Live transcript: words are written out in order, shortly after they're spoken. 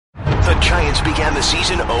The Giants began the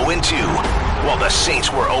season 0-2, while the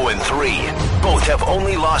Saints were 0-3. Both have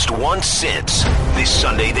only lost once since. This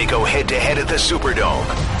Sunday, they go head-to-head at the Superdome.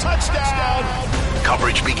 Touchdown!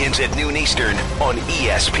 Coverage begins at noon Eastern on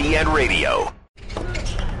ESPN Radio.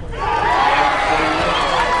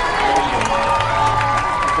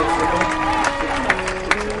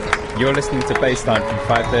 You're listening to Baseline from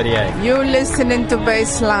 538. You're listening to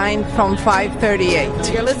Baseline from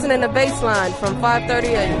 538. You're listening to Baseline from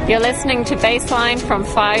 538. You're listening to Baseline from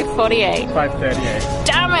 548. 538.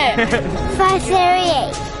 Damn it!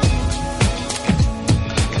 538.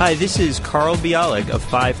 Hi, this is Carl Bialik of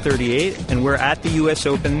 538, and we're at the U.S.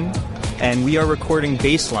 Open, and we are recording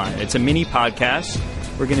Baseline. It's a mini podcast.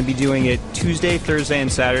 We're going to be doing it Tuesday, Thursday,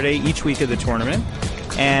 and Saturday, each week of the tournament.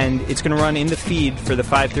 And it's going to run in the feed for the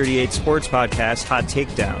 538 Sports Podcast, Hot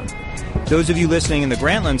Takedown. Those of you listening in the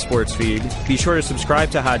Grantland Sports feed, be sure to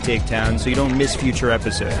subscribe to Hot Takedown so you don't miss future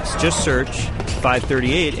episodes. Just search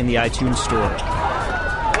 538 in the iTunes Store.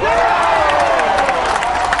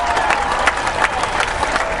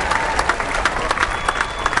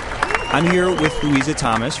 I'm here with Louisa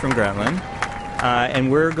Thomas from Grantland.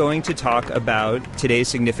 And we're going to talk about today's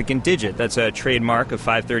significant digit. That's a trademark of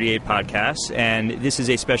 538 podcasts, and this is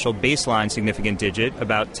a special Baseline significant digit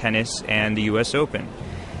about tennis and the U.S. Open.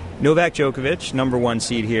 Novak Djokovic, number one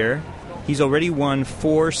seed here, he's already won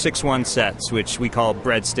 4 6-1 sets, which we call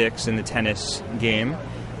breadsticks in the tennis game.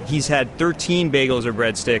 He's had 13 bagels or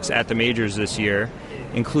breadsticks at the majors this year,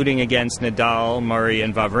 including against Nadal, Murray,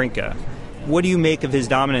 and Wawrinka. What do you make of his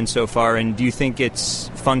dominance so far, and do you think it's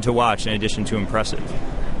fun to watch in addition to impressive?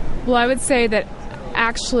 Well, I would say that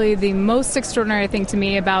actually the most extraordinary thing to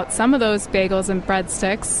me about some of those bagels and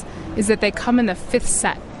breadsticks is that they come in the 5th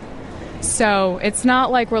set. So it's not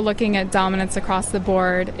like we're looking at dominance across the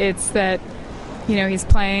board. It's that, you know, he's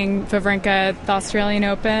playing Wawrinka at the Australian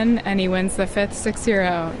Open and he wins the 5th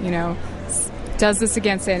 6-0, you know, does this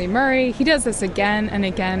against Andy Murray. He does this again and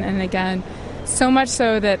again and again. So much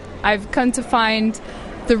so that I've come to find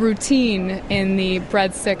the routine in the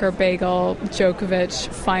breadstick or bagel Djokovic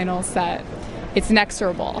final set. It's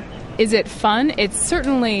inexorable. Is it fun? It's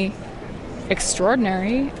certainly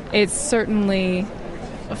extraordinary. It's certainly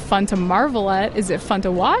fun to marvel at. Is it fun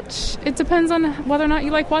to watch? It depends on whether or not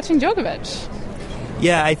you like watching Djokovic.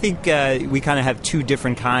 Yeah, I think we kind of have two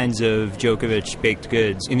different kinds of Djokovic baked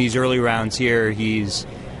goods. In these early rounds here, he's,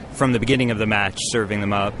 from the beginning of the match, serving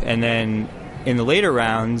them up. And then in the later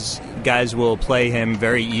rounds, guys will play him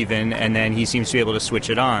very even, and then he seems to be able to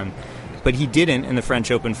switch it on. But he didn't in the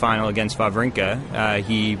French Open final against Wawrinka.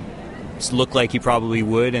 He looked like he probably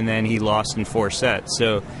would, and then he lost in 4 sets.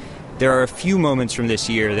 So there are a few moments from this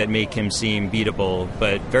year that make him seem beatable,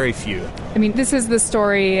 but very few. I mean, this is the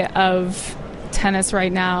story of tennis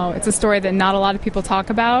right now. It's a story that not a lot of people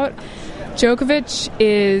talk about. Djokovic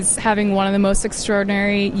is having one of the most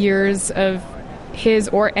extraordinary years of his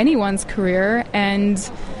or anyone's career,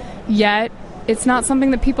 and yet it's not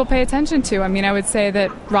something that people pay attention to. I mean, I would say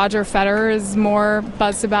that Roger Federer is more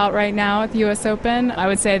buzzed about right now at the U.S. Open. I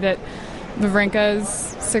would say that Wawrinka's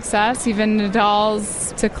success, even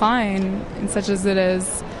Nadal's decline, and such as it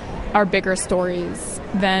is, are bigger stories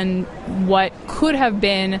than what could have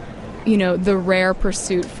been, you know, the rare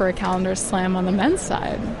pursuit for a calendar slam on the men's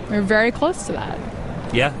side. We're very close to that.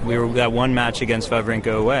 Yeah, we were that one match against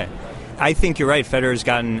Wawrinka away. I think you're right. Federer's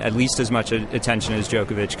gotten at least as much attention as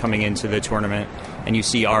Djokovic coming into the tournament, and you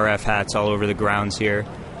see RF hats all over the grounds here.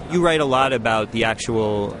 You write a lot about the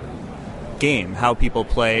actual game, how people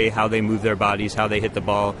play, how they move their bodies, how they hit the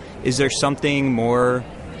ball. Is there something more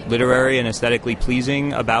literary and aesthetically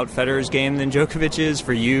pleasing about Federer's game than Djokovic's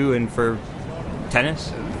for you and for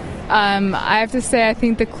tennis? I have to say I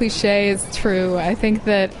think the cliche is true. I think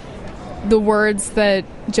that the words that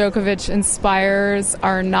Djokovic inspires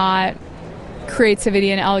are not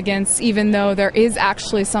creativity and elegance, even though there is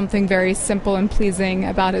actually something very simple and pleasing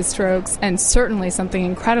about his strokes, and certainly something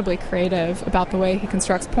incredibly creative about the way he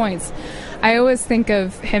constructs points. I always think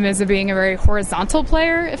of him as being a very horizontal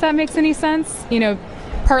player, if that makes any sense. You know,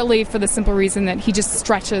 partly for the simple reason that he just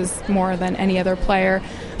stretches more than any other player.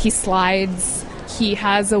 He slides. He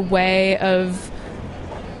has a way of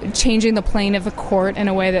changing the plane of the court in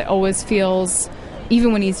a way that always feels,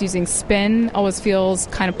 even when he's using spin, always feels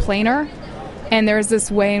kind of planar. And there's this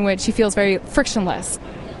way in which he feels very frictionless.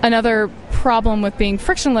 Another problem with being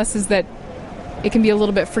frictionless is that it can be a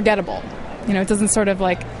little bit forgettable. You know, it doesn't sort of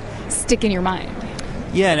like stick in your mind.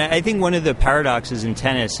 Yeah, and I think one of the paradoxes in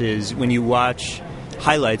tennis is when you watch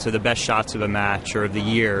highlights of the best shots of a match or of the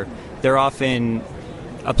year, they're often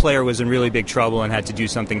a player was in really big trouble and had to do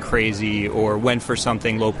something crazy or went for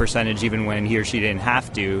something low percentage even when he or she didn't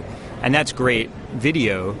have to. And that's great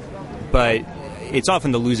video, but it's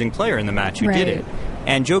often the losing player in the match who did it.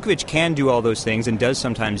 And Djokovic can do all those things and does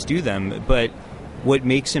sometimes do them, but what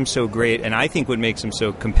makes him so great, and I think what makes him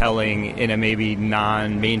so compelling in a maybe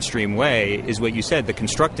non-mainstream way, is what you said, the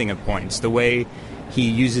constructing of points, the way he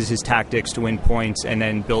uses his tactics to win points and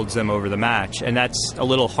then builds them over the match. And that's a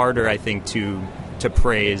little harder, I think, to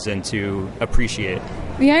praise and to appreciate.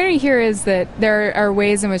 The irony here is that there are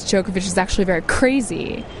ways in which Djokovic is actually very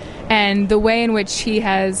crazy. And the way in which he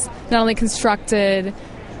has not only constructed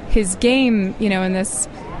his game, in this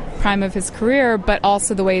prime of his career, but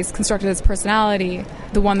also the way he's constructed his personality,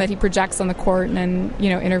 the one that he projects on the court and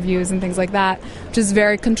interviews and things like that, which is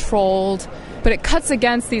very controlled. But it cuts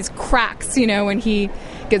against these cracks, when he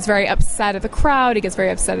gets very upset at the crowd, he gets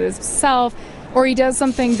very upset at himself, or he does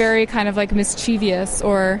something very kind of like mischievous,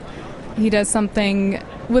 or he does something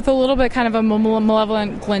with a little bit kind of a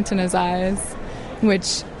malevolent glint in his eyes,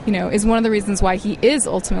 which, is one of the reasons why he is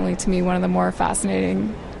ultimately, to me, one of the more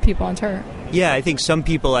fascinating people on tour. Yeah, I think some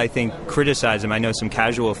people, criticize him. I know some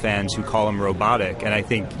casual fans who call him robotic, and I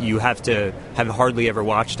think you have to have hardly ever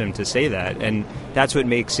watched him to say that. And that's what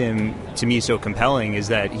makes him, to me, so compelling, is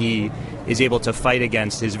that he is able to fight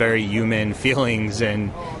against his very human feelings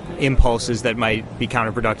and impulses that might be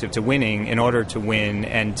counterproductive to winning in order to win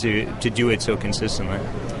and to do it so consistently.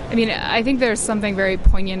 I think there's something very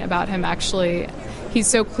poignant about him, actually. He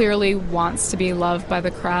so clearly wants to be loved by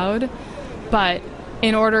the crowd, but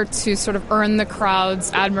in order to sort of earn the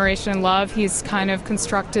crowd's admiration and love, he's kind of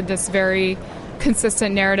constructed this very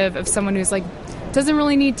consistent narrative of someone who's doesn't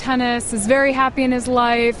really need tennis, is very happy in his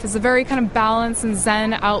life, is a very kind of balanced and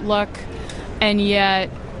zen outlook, and yet,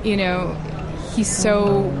 he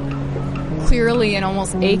so clearly and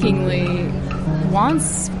almost achingly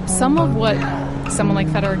wants some of what someone like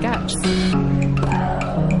Federer gets.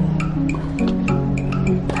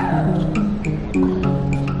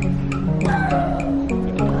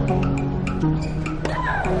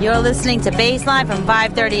 You're listening to Baseline from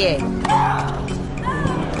 538.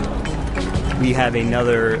 We have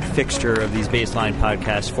another fixture of these Baseline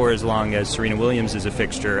podcasts for as long as Serena Williams is a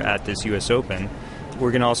fixture at this U.S. Open. We're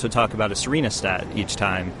going to also talk about a Serena stat each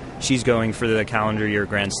time. She's going for the calendar year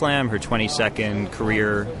Grand Slam, her 22nd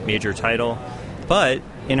career major title. But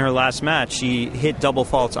in her last match, she hit double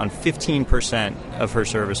faults on 15% of her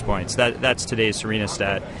service points. That's today's Serena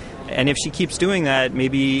stat. And if she keeps doing that,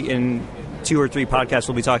 maybe in 2 or 3 podcasts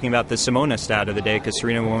we'll be talking about the Simona stat of the day, because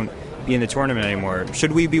Serena won't be in the tournament anymore.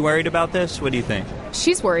 Should we be worried about this? What do you think?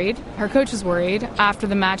 She's worried. Her coach is worried. After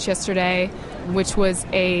the match yesterday, which was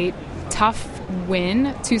a tough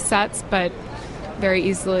win, 2 sets, but very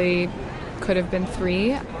easily could have been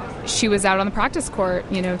 3. She was out on the practice court,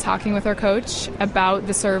 talking with her coach about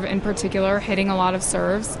the serve in particular, hitting a lot of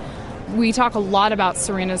serves. We talk a lot about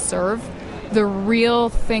Serena's serve. The real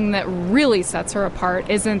thing that really sets her apart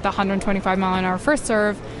isn't the 125-mile-an-hour first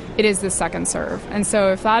serve, it is the second serve. And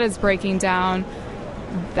so if that is breaking down,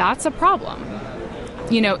 that's a problem.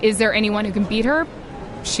 Is there anyone who can beat her?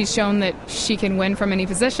 She's shown that she can win from any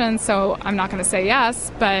position, so I'm not going to say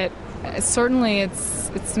yes, but certainly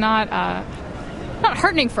it's not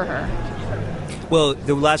heartening for her. Well,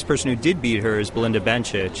 the last person who did beat her is Belinda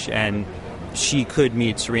Bencic, and she could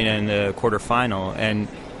meet Serena in the quarterfinal, and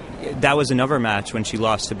that was another match when she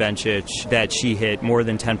lost to Bencic that she hit more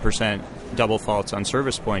than 10% double faults on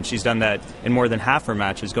service points. She's done that in more than half her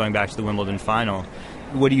matches going back to the Wimbledon final.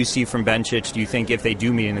 What do you see from Bencic? Do you think if they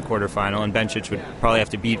do meet in the quarterfinal, and Bencic would probably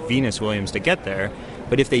have to beat Venus Williams to get there,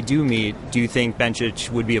 but if they do meet, do you think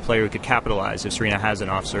Bencic would be a player who could capitalize if Serena has an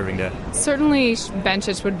off-serving day? Certainly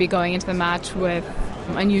Bencic would be going into the match with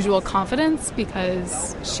unusual confidence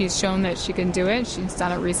because she's shown that she can do it. She's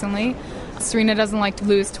done it recently. Serena doesn't like to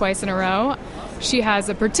lose twice in a row. She has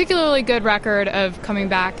a particularly good record of coming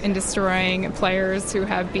back and destroying players who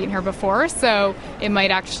have beaten her before, so it might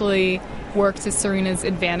actually work to Serena's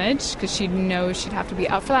advantage because she knows she'd have to be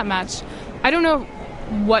out for that match. I don't know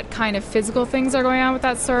what kind of physical things are going on with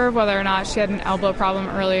that serve, whether or not she had an elbow problem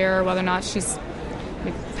earlier, whether or not she's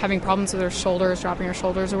having problems with her shoulders, dropping her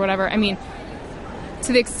shoulders or whatever.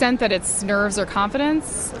 To the extent that it's nerves or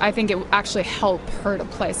confidence, I think it will actually help her to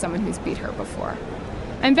play someone who's beat her before.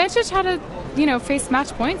 And Bencic had to, face match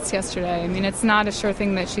points yesterday. It's not a sure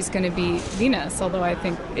thing that she's going to beat Venus, although I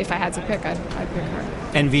think if I had to pick, I'd pick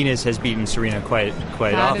her. And Venus has beaten Serena quite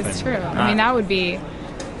often. That is true.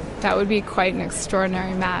 That would be quite an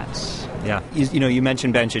extraordinary match. Yeah. You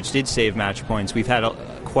mentioned Bencic did save match points. We've had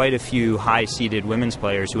quite a few high-seeded women's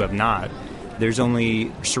players who have not. There's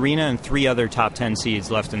only Serena and 3 other top 10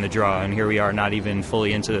 seeds left in the draw, and here we are not even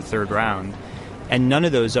fully into the third round. And none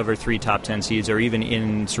of those other 3 top 10 seeds are even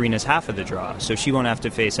in Serena's half of the draw. So she won't have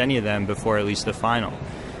to face any of them before at least the final.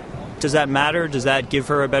 Does that matter? Does that give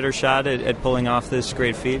her a better shot at pulling off this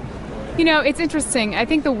great feat? It's interesting. I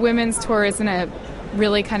think the women's tour is in a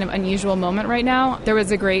really kind of unusual moment right now. There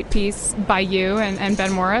was a great piece by you and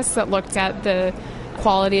Ben Morris that looked at the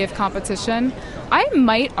quality of competition. I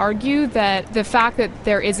might argue that the fact that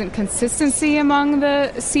there isn't consistency among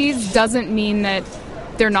the seeds doesn't mean that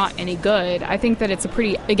they're not any good. I think that it's a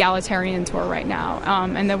pretty egalitarian tour right now,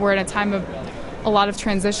 and that we're at a time of a lot of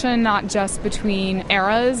transition, not just between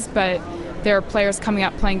eras, but there are players coming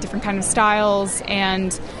up playing different kind of styles,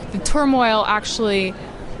 and the turmoil actually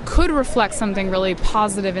could reflect something really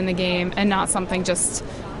positive in the game and not something just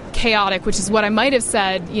chaotic, which is what I might have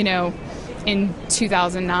said, in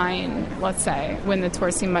 2009, let's say, when the tour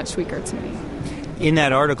seemed much weaker to me. In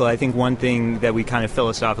that article, I think one thing that we kind of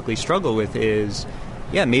philosophically struggle with is,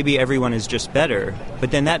 maybe everyone is just better, but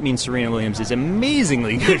then that means Serena Williams is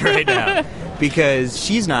amazingly good right now because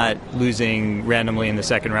she's not losing randomly in the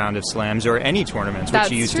second round of slams or any tournaments, which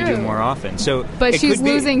she used to do more often. But she's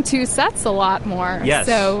losing 2 sets a lot more. Yes.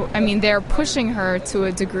 So, they're pushing her to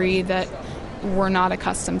a degree that we're not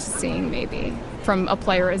accustomed to seeing, maybe, from a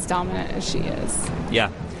player as dominant as she is.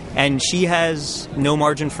 Yeah. And she has no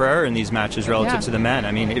margin for error in these matches relative to the men.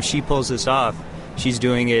 If she pulls this off, she's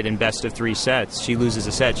doing it in best of 3 sets. She loses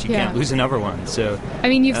a set, she can't lose another one. So,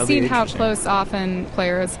 you've seen how close often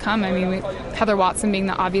players come. Heather Watson being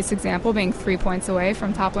the obvious example, being 3 points away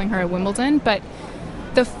from toppling her at Wimbledon. But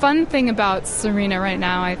the fun thing about Serena right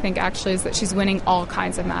now, I think, actually, is that she's winning all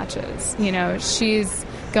kinds of matches. She's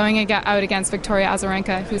going out against Victoria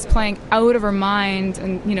Azarenka, who's playing out of her mind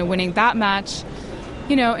and, winning that match.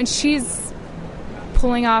 And she's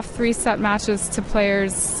pulling off 3-set matches to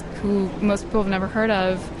players who most people have never heard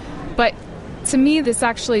of. But to me, this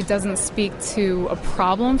actually doesn't speak to a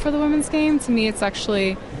problem for the women's game. To me, it's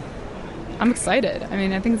actually, I'm excited.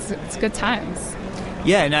 I think it's good times.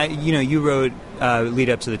 Yeah, and you wrote lead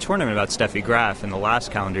up to the tournament about Steffi Graf in the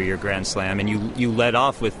last calendar year Grand Slam, and you led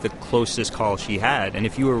off with the closest call she had. And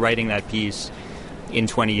if you were writing that piece in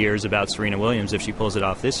 20 years about Serena Williams, if she pulls it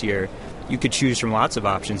off this year, you could choose from lots of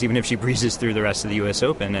options, even if she breezes through the rest of the U.S.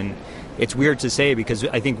 Open. And it's weird to say because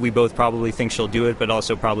I think we both probably think she'll do it, but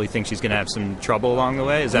also probably think she's going to have some trouble along the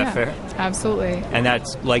way. Is that fair? Absolutely. And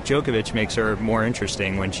that's, like Djokovic, makes her more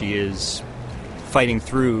interesting when she is fighting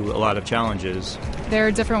through a lot of challenges. There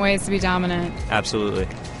are different ways to be dominant. Absolutely.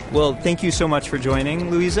 Well, thank you so much for joining,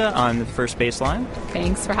 Louisa, on the First Baseline.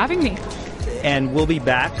 Thanks for having me. And we'll be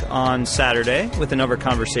back on Saturday with another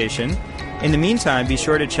conversation. In the meantime, be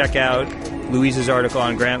sure to check out Louisa's article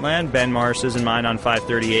on Grantland, Ben Morris's and mine on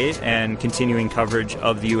 538, and continuing coverage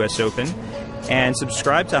of the U.S. Open. And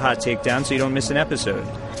subscribe to Hot Takedown so you don't miss an episode.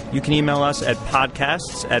 You can email us at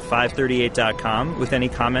podcasts@538.com with any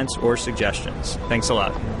comments or suggestions. Thanks a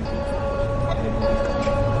lot.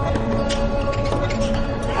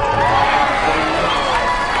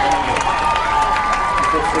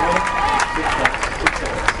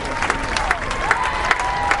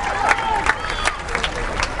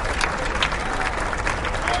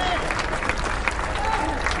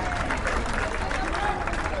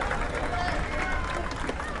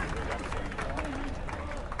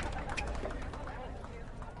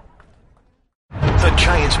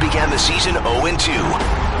 Began the season 0-2,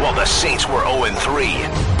 while the Saints were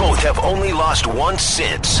 0-3. Both have only lost once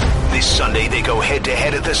since. This Sunday, they go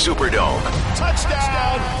head-to-head at the Superdome.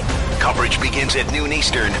 Touchdown! Coverage begins at noon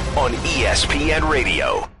Eastern on ESPN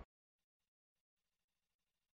Radio.